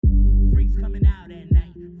Freaks coming out at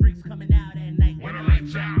night. Freaks coming out at night. When the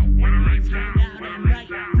lights out. When the lights coming out at night.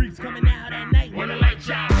 Freaks coming out at night. When the lights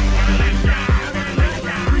out. When the lights out. When the lights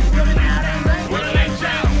out. Freaks coming out at night. When the lights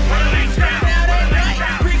out. When the lights out. Out at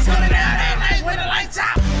night. Freaks coming out at night. When the lights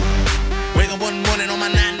out. Wake up one morning on my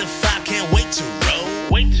 9 to 5, can't wait to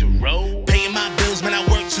roll. Wait to roll. Paying my bills, man, I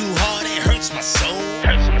work too hard, it hurts my soul.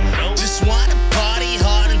 Hurts my soul. Just wanna party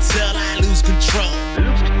hard until I lose control.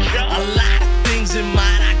 Lose control. A lot of things in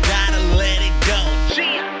mind, I gotta let it go.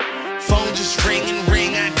 Gia. Phone just ring and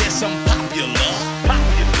ring, I guess I'm popular.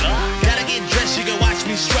 Popular. Gotta get dressed, you can watch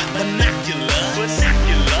me strut binoculars.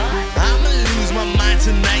 Vernacular. I'ma lose my mind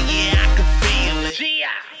tonight, yeah, I can feel it.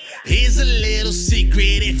 Gia. Here's a little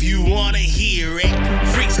secret if you wanna hear it.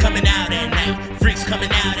 Freaks coming out at night. Freaks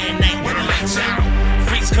coming out at night. When the lights out.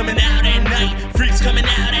 Freaks coming out at night. Freaks coming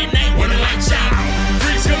out at night. When the lights out.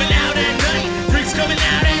 Freaks coming out at night. Freaks coming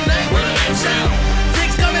out at night. When the lights out.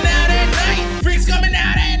 Freaks coming out at night. Freaks coming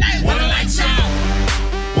out at night. When the lights out.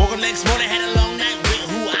 Woke up next morning, had a long night with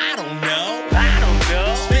who I don't know. I don't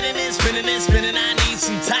know. Spinning and spinning and spinning. I need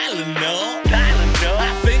some Tylenol. Tylenol.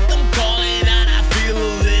 I think I'm calling out. I feel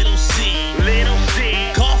a little sick. Little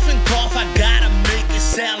sick. Cough and cough, I gotta make it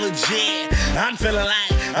sound legit. I'm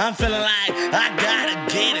feeling like I gotta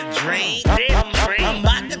get a drink. I'm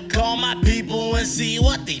about to call my people and see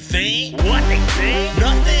what they think. What they think?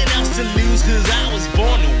 Nothing else to lose, cause I was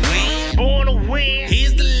born to win. Born to win.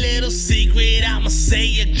 Here's the little secret, I'ma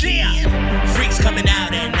say again. Freaks coming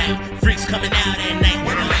out at night. Freaks coming out at night.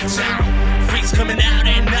 When the lights out. Freaks coming out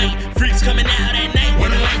at night. Freaks coming out at night.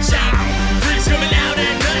 When the lights out. Freaks coming out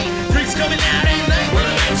at night. Freaks coming out at night. When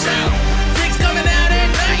the lights out. Freaks coming out at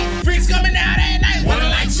night. Freaks coming out at night. When the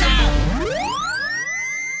lights out.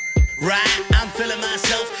 Right, I'm feeling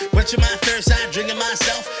myself. Quenching my thirst, I'm drinking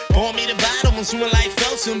myself. Pour me the bottle when someone like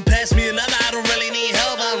folks and pass me another. I don't really need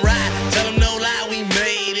help, I'm right. Tell them no lie, we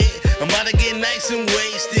made it. I'm about to get nice and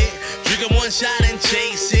wasted. Drinking one shot